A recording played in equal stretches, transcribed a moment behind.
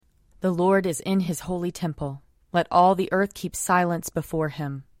The Lord is in his holy temple. Let all the earth keep silence before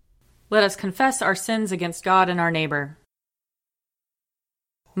him. Let us confess our sins against God and our neighbor.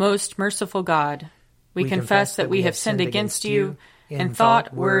 Most merciful God, we confess that we have sinned against you in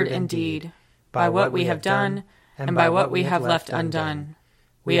thought, word, and deed, by what we have done and by what we have left undone.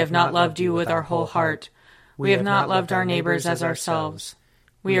 We have not loved you with our whole heart. We have not loved our neighbors as ourselves.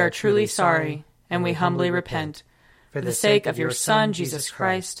 We are truly sorry, and we humbly repent. For the sake of your Son, Jesus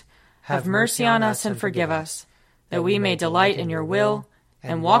Christ, have mercy on us and forgive us, that we may delight in your will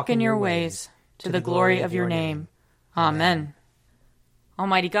and walk in your ways, to the glory of your name. Amen.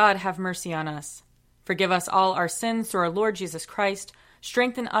 Almighty God, have mercy on us. Forgive us all our sins through our Lord Jesus Christ.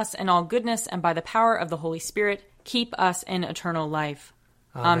 Strengthen us in all goodness, and by the power of the Holy Spirit, keep us in eternal life.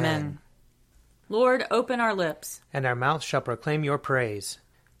 Amen. Lord, open our lips, and our mouth shall proclaim your praise.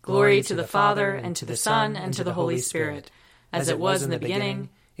 Glory to the Father, and to the Son, and to the Holy Spirit, as it was in the beginning,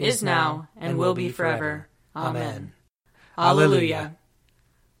 is now, and will be forever. Amen. Alleluia.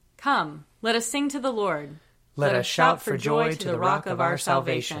 Come, let us sing to the Lord. Let us shout for joy to the rock of our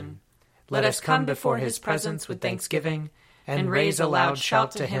salvation. Let us come before his presence with thanksgiving, and raise a loud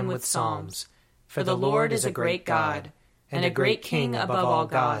shout to him with psalms. For the Lord is a great God, and a great King above all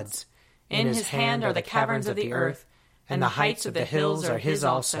gods. In his hand are the caverns of the earth, and the heights of the hills are his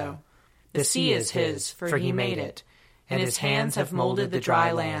also. The sea is his, for he made it, and his hands have molded the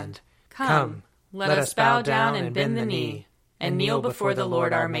dry land. Come, let us bow down and bend the knee, and kneel before the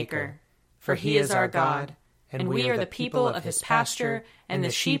Lord our Maker. For he is our God, and we are the people of his pasture and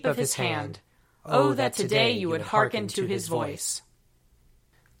the sheep of his hand. Oh, that today you would hearken to his voice.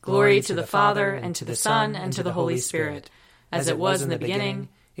 Glory to the Father, and to the Son, and to the Holy Spirit, as it was in the beginning,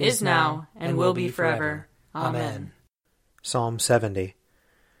 is now, and will be forever. Amen. Psalm 70.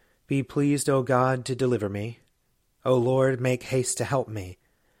 Be pleased, O God, to deliver me. O Lord, make haste to help me.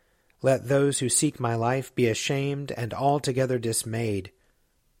 Let those who seek my life be ashamed and altogether dismayed.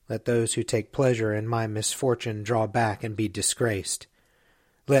 Let those who take pleasure in my misfortune draw back and be disgraced.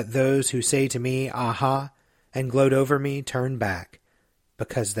 Let those who say to me, Aha, and gloat over me turn back,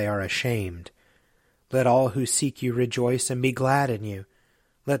 because they are ashamed. Let all who seek you rejoice and be glad in you.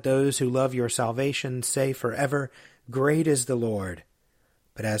 Let those who love your salvation say forever, Great is the Lord.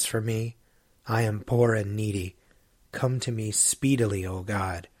 But as for me, I am poor and needy. Come to me speedily, O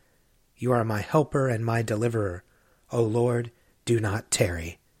God. You are my helper and my deliverer. O Lord, do not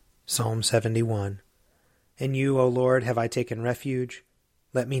tarry. Psalm 71. In you, O Lord, have I taken refuge.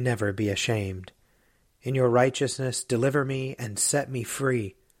 Let me never be ashamed. In your righteousness deliver me and set me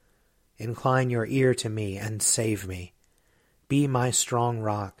free. Incline your ear to me and save me. Be my strong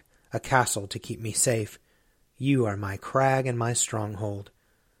rock, a castle to keep me safe. You are my crag and my stronghold.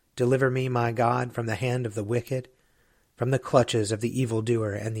 Deliver me, my God, from the hand of the wicked, from the clutches of the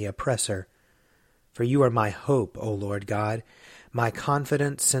evildoer and the oppressor. For you are my hope, O Lord God, my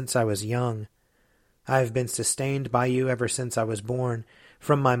confidence since I was young. I have been sustained by you ever since I was born.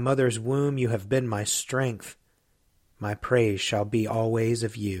 From my mother's womb you have been my strength. My praise shall be always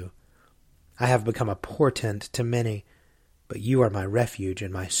of you. I have become a portent to many, but you are my refuge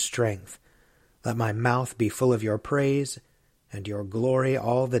and my strength. Let my mouth be full of your praise and your glory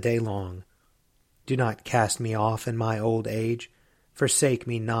all the day long. Do not cast me off in my old age. Forsake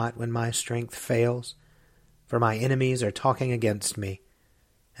me not when my strength fails. For my enemies are talking against me,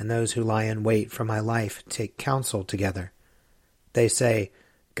 and those who lie in wait for my life take counsel together. They say,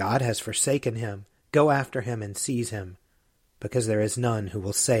 God has forsaken him. Go after him and seize him, because there is none who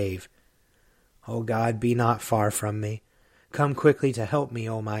will save. O God, be not far from me. Come quickly to help me,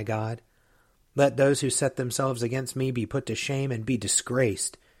 O my God. Let those who set themselves against me be put to shame and be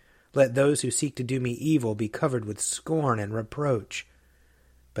disgraced. Let those who seek to do me evil be covered with scorn and reproach.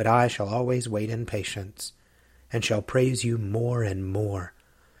 But I shall always wait in patience, and shall praise you more and more.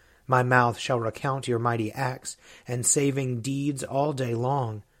 My mouth shall recount your mighty acts and saving deeds all day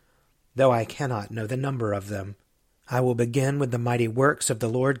long, though I cannot know the number of them. I will begin with the mighty works of the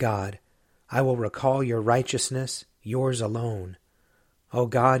Lord God. I will recall your righteousness, yours alone. O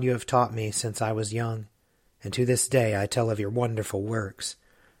God, you have taught me since I was young, and to this day I tell of your wonderful works.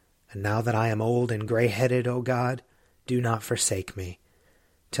 And now that I am old and gray-headed, O God, do not forsake me,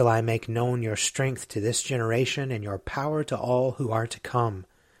 till I make known your strength to this generation and your power to all who are to come.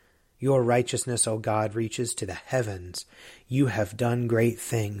 Your righteousness, O God, reaches to the heavens. You have done great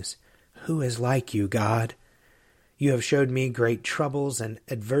things. Who is like you, God? You have showed me great troubles and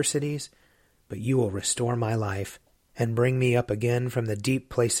adversities, but you will restore my life and bring me up again from the deep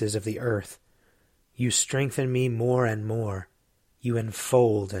places of the earth. You strengthen me more and more. You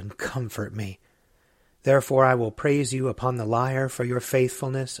enfold and comfort me. Therefore I will praise you upon the lyre for your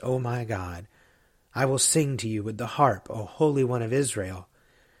faithfulness, O my God. I will sing to you with the harp, O Holy One of Israel.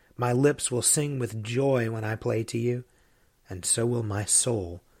 My lips will sing with joy when I play to you, and so will my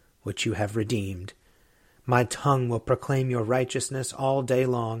soul, which you have redeemed. My tongue will proclaim your righteousness all day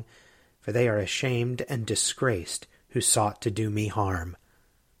long, for they are ashamed and disgraced who sought to do me harm.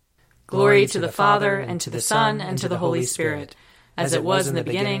 Glory to the Father, and to the Son, and to the Holy Spirit, as it was in the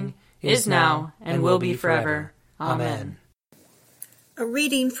beginning, is now, and will be forever. Amen. A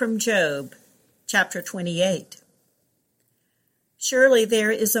reading from Job, chapter 28. Surely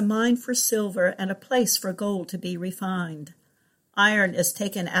there is a mine for silver and a place for gold to be refined. Iron is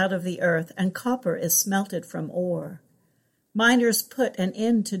taken out of the earth, and copper is smelted from ore. Miners put an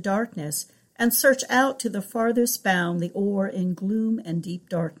end to darkness, and search out to the farthest bound the ore in gloom and deep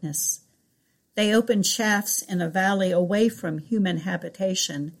darkness. They open shafts in a valley away from human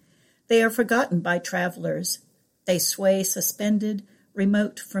habitation. They are forgotten by travelers. They sway suspended,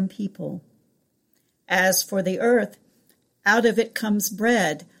 remote from people. As for the earth, out of it comes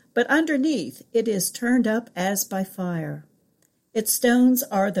bread, but underneath it is turned up as by fire. Its stones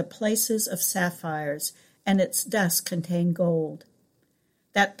are the places of sapphires, and its dust contain gold.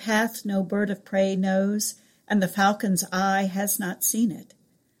 That path no bird of prey knows, and the falcon's eye has not seen it.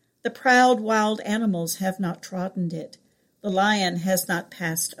 The proud wild animals have not trodden it. The lion has not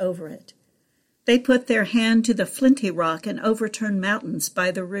passed over it. They put their hand to the flinty rock and overturn mountains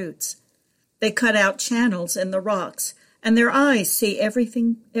by the roots. They cut out channels in the rocks, and their eyes see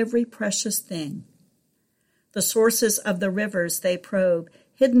everything, every precious thing. The sources of the rivers they probe,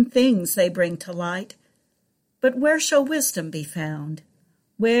 hidden things they bring to light. But where shall wisdom be found?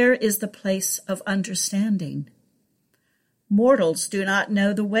 Where is the place of understanding? Mortals do not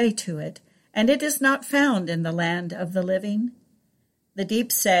know the way to it, and it is not found in the land of the living. The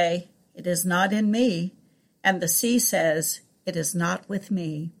deep say, "It is not in me," and the sea says, "It is not with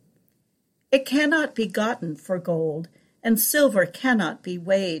me." It cannot be gotten for gold, and silver cannot be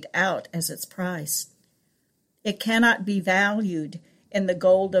weighed out as its price. It cannot be valued in the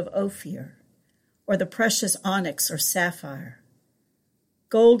gold of Ophir, or the precious onyx or sapphire.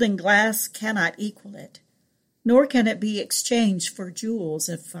 Gold and glass cannot equal it, nor can it be exchanged for jewels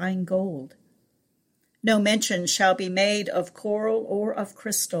of fine gold. No mention shall be made of coral or of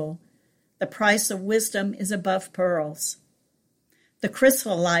crystal. The price of wisdom is above pearls. The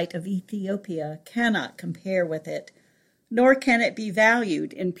chrysolite of Ethiopia cannot compare with it, nor can it be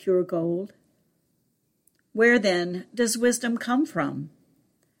valued in pure gold. Where, then, does wisdom come from?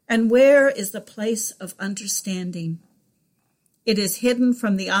 And where is the place of understanding? It is hidden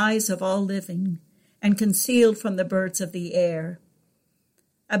from the eyes of all living, and concealed from the birds of the air.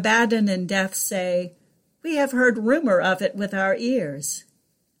 Abaddon and Death say, "We have heard rumor of it with our ears."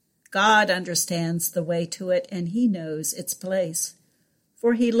 God understands the way to it, and he knows its place.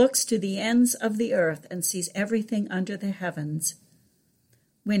 For he looks to the ends of the earth and sees everything under the heavens.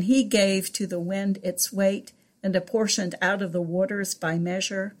 When he gave to the wind its weight and apportioned out of the waters by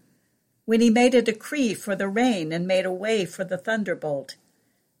measure, when he made a decree for the rain and made a way for the thunderbolt,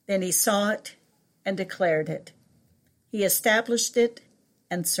 then he saw it and declared it. He established it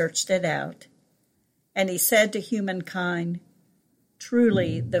and searched it out. And he said to humankind,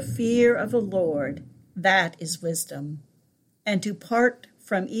 "Truly the fear of the Lord, that is wisdom, and to part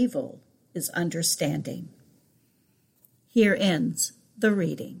from evil is understanding." Here ends the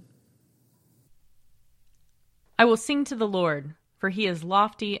reading. I will sing to the Lord, for he is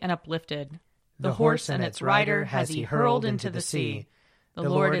lofty and uplifted. The horse and its rider has he hurled into the sea. The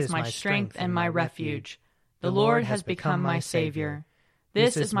Lord is my strength and my refuge. The Lord has become my Savior.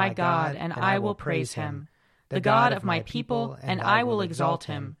 This is my God, and I will praise him, the God of my people, and I will exalt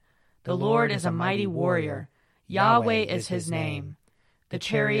him. The Lord is a mighty warrior. Yahweh is his name. The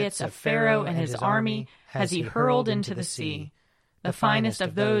chariots of Pharaoh and his army has he hurled into the sea. The finest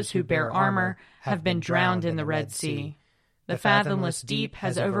of those who bear armor have been drowned in the Red Sea. The fathomless deep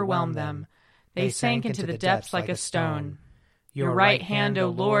has overwhelmed them. They sank into the depths like a stone. Your right hand, O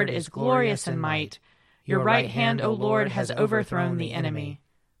Lord, is glorious in might. Your right hand, O Lord, has overthrown the enemy.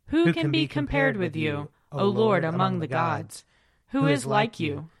 Who can be compared with you, O Lord, among the gods? Who is like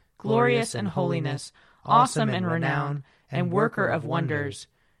you, glorious in holiness, awesome in renown, and worker of wonders?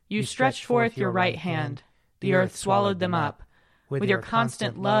 You stretched forth your right hand. The earth swallowed them up. With your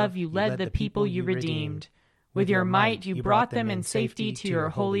constant love you led the people you redeemed. With your might you brought them in safety to your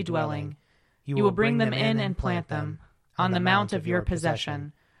holy dwelling. You will bring them in and plant them on the mount of your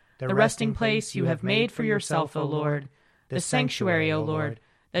possession, the resting place you have made for yourself, O Lord, the sanctuary, O Lord,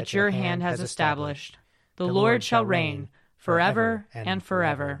 that your hand has established. The Lord shall reign forever and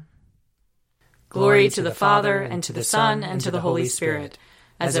forever. Glory to the Father, and to the Son, and to the Holy Spirit,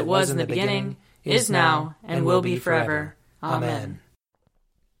 as it was in the beginning, is now, and will be forever. Amen.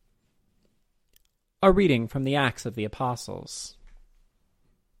 A reading from the Acts of the Apostles.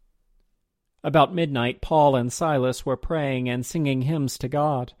 About midnight, Paul and Silas were praying and singing hymns to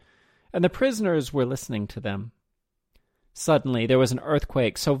God, and the prisoners were listening to them. Suddenly there was an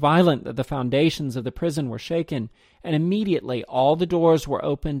earthquake so violent that the foundations of the prison were shaken, and immediately all the doors were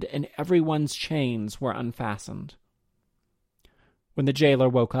opened and everyone's chains were unfastened. When the jailer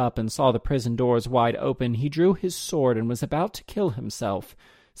woke up and saw the prison doors wide open, he drew his sword and was about to kill himself,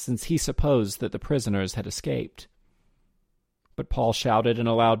 since he supposed that the prisoners had escaped. But Paul shouted in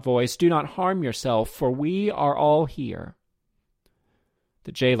a loud voice, "Do not harm yourself, for we are all here."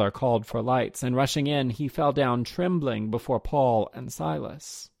 The jailer called for lights, and rushing in, he fell down trembling before Paul and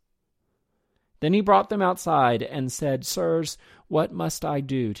Silas. Then he brought them outside and said, "Sirs, what must I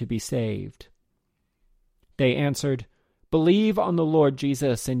do to be saved?" They answered, "Believe on the Lord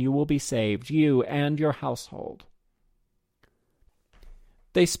Jesus, and you will be saved, you and your household."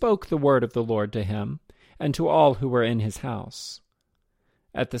 They spoke the word of the Lord to him, and to all who were in his house.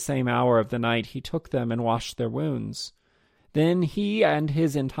 At the same hour of the night he took them and washed their wounds. Then he and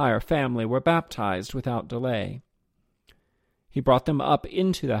his entire family were baptized without delay. He brought them up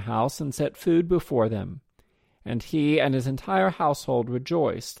into the house and set food before them, and he and his entire household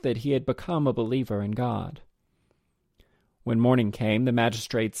rejoiced that he had become a believer in God. When morning came, the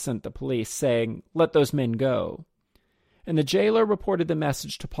magistrates sent the police, saying, "Let those men go." And the jailer reported the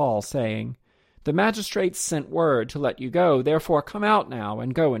message to Paul, saying, "The magistrates sent word to let you go, therefore come out now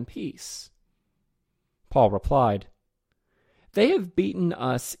and go in peace." Paul replied, "They have beaten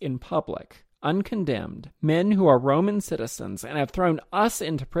us in public, uncondemned, men who are Roman citizens, and have thrown us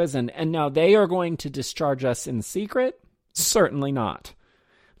into prison, and now they are going to discharge us in secret? Certainly not.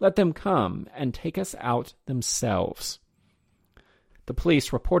 Let them come and take us out themselves." The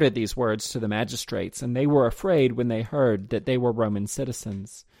police reported these words to the magistrates, and they were afraid when they heard that they were Roman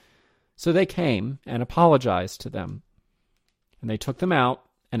citizens. So they came and apologized to them, and they took them out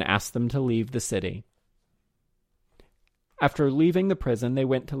and asked them to leave the city. After leaving the prison, they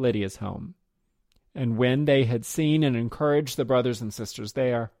went to Lydia's home, and when they had seen and encouraged the brothers and sisters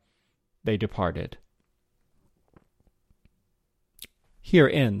there, they departed. Here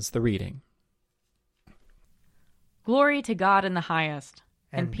ends the reading. Glory to God in the highest,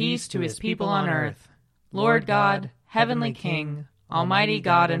 and peace to his people on earth. Lord God, heavenly King, almighty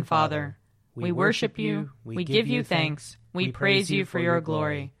God and Father, we worship you, we give you thanks, we praise you for your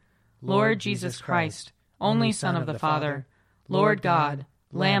glory. Lord Jesus Christ, only Son of the Father, Lord God,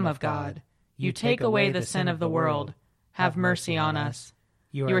 Lamb of God, you take away the sin of the world. Have mercy on us.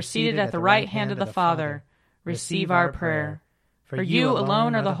 You are seated at the right hand of the Father. Receive our prayer. For you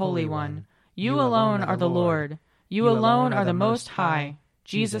alone are the Holy One. You alone are the Lord. You alone are the Most High,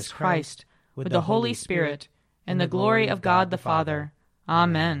 Jesus Christ, with the Holy Spirit, and the glory of God the Father.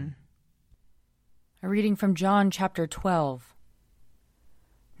 Amen. A reading from John chapter 12.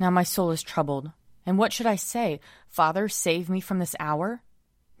 Now my soul is troubled. And what should I say? Father, save me from this hour?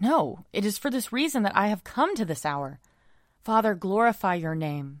 No, it is for this reason that I have come to this hour. Father, glorify your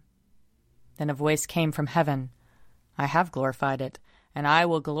name. Then a voice came from heaven. I have glorified it, and I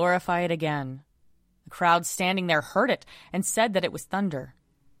will glorify it again. The crowd standing there heard it and said that it was thunder.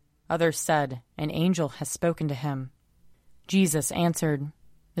 Others said, an angel has spoken to him. Jesus answered,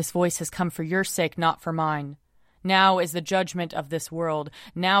 This voice has come for your sake, not for mine. Now is the judgment of this world.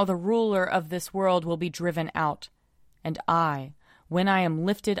 Now the ruler of this world will be driven out. And I, when I am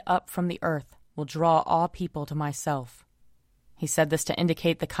lifted up from the earth, will draw all people to myself. He said this to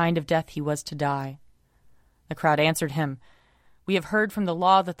indicate the kind of death he was to die. The crowd answered him, We have heard from the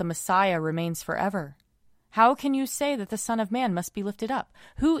law that the Messiah remains forever. How can you say that the Son of Man must be lifted up?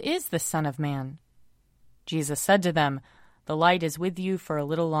 Who is the Son of Man? Jesus said to them, The light is with you for a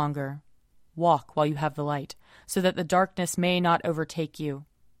little longer. Walk while you have the light, so that the darkness may not overtake you.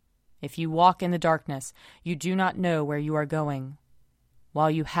 If you walk in the darkness, you do not know where you are going.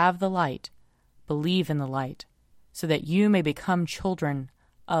 While you have the light, believe in the light, so that you may become children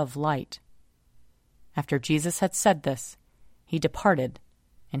of light. After Jesus had said this, he departed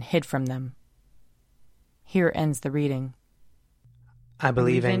and hid from them. Here ends the reading. I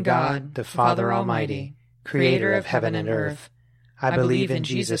believe in God, the Father Almighty, creator of heaven and earth. I believe in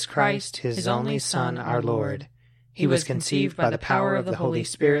Jesus Christ, his only Son, our Lord. He was conceived by the power of the Holy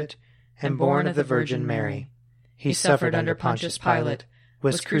Spirit and born of the Virgin Mary. He suffered under Pontius Pilate,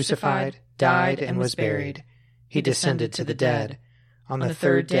 was crucified, died, and was buried. He descended to the dead. On the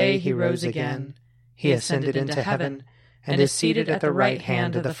third day he rose again. He ascended into heaven and is seated at the right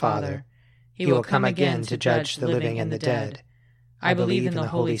hand of the Father. He will come again to judge the living and the dead. I believe in the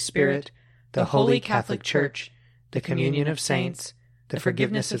Holy Spirit, the Holy Catholic Church, the communion of saints, the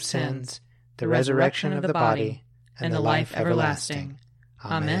forgiveness of sins, the resurrection of the body, and the life everlasting.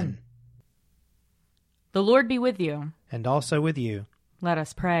 Amen. The Lord be with you. And also with you. Let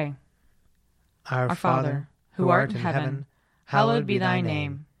us pray. Our Father, who art in heaven, hallowed be thy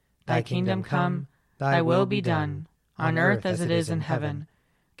name. Thy kingdom come, thy will be done, on earth as it is in heaven.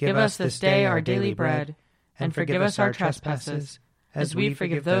 Give us this day our daily bread, and forgive us our trespasses, as we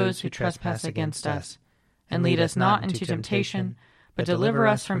forgive those who trespass against us. And lead us not into temptation, but deliver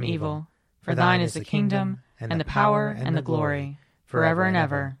us from evil. For thine is the kingdom, and the power, and the glory, forever and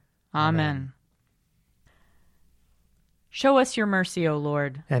ever. Amen. Show us your mercy, O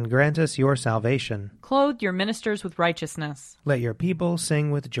Lord. And grant us your salvation. Clothe your ministers with righteousness. Let your people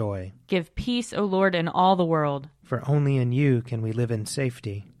sing with joy. Give peace, O Lord, in all the world. For only in you can we live in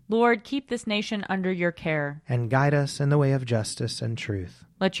safety. Lord, keep this nation under your care. And guide us in the way of justice and truth.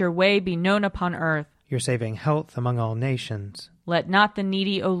 Let your way be known upon earth. Your saving health among all nations. Let not the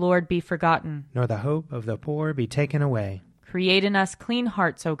needy, O Lord, be forgotten. Nor the hope of the poor be taken away. Create in us clean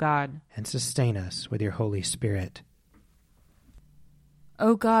hearts, O God. And sustain us with your Holy Spirit.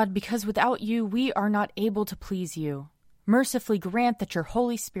 O God, because without you we are not able to please you, mercifully grant that your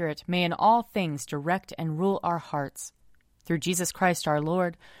Holy Spirit may in all things direct and rule our hearts. Through Jesus Christ our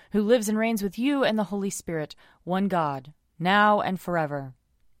Lord, who lives and reigns with you and the Holy Spirit, one God, now and forever.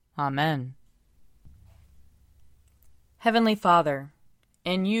 Amen. Heavenly Father,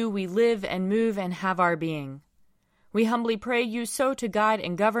 in you we live and move and have our being. We humbly pray you so to guide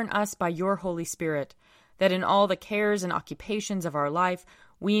and govern us by your Holy Spirit, that in all the cares and occupations of our life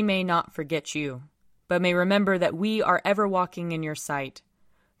we may not forget you, but may remember that we are ever walking in your sight.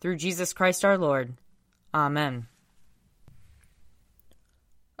 Through Jesus Christ our Lord. Amen.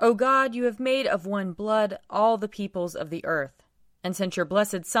 O God, you have made of one blood all the peoples of the earth, and sent your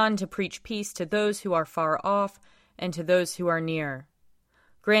blessed Son to preach peace to those who are far off and to those who are near.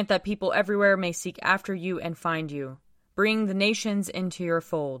 Grant that people everywhere may seek after you and find you. Bring the nations into your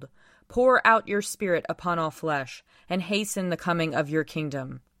fold. Pour out your Spirit upon all flesh, and hasten the coming of your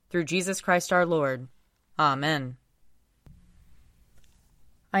kingdom. Through Jesus Christ our Lord. Amen.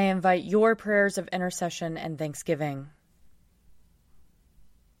 I invite your prayers of intercession and thanksgiving.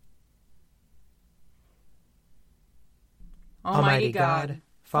 Almighty God,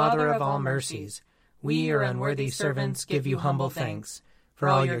 Father of all mercies, we, your unworthy servants, give you humble thanks for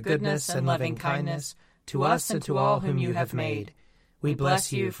all your goodness and loving kindness to us and to all whom you have made. We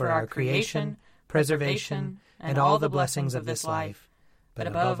bless you for our creation, preservation, and all the blessings of this life, but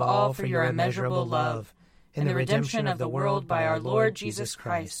above all for your immeasurable love, in the redemption of the world by our Lord Jesus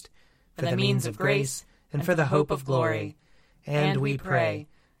Christ, for the means of grace and for the hope of glory. And we pray,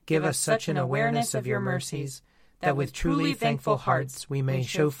 give us such an awareness of your mercies, that with truly thankful hearts we may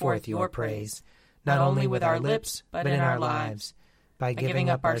show forth your praise, not only with our lips, but in our lives, by giving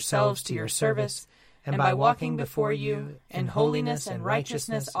up ourselves to your service, and by walking before you in holiness and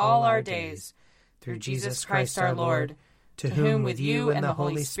righteousness all our days, through Jesus Christ our Lord, to whom with you and the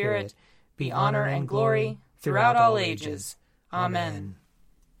Holy Spirit be honor and glory throughout all ages. Amen.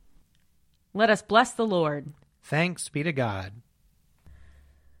 Let us bless the Lord. Thanks be to God.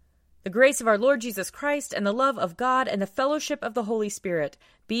 The grace of our Lord Jesus Christ and the love of God and the fellowship of the Holy Spirit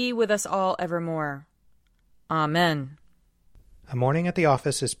be with us all evermore. Amen. A Morning at the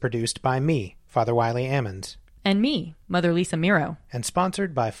Office is produced by me, Father Wiley Ammons. And me, Mother Lisa Meirow. And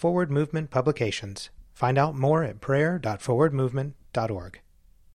sponsored by Forward Movement Publications. Find out more at prayer.forwardmovement.org.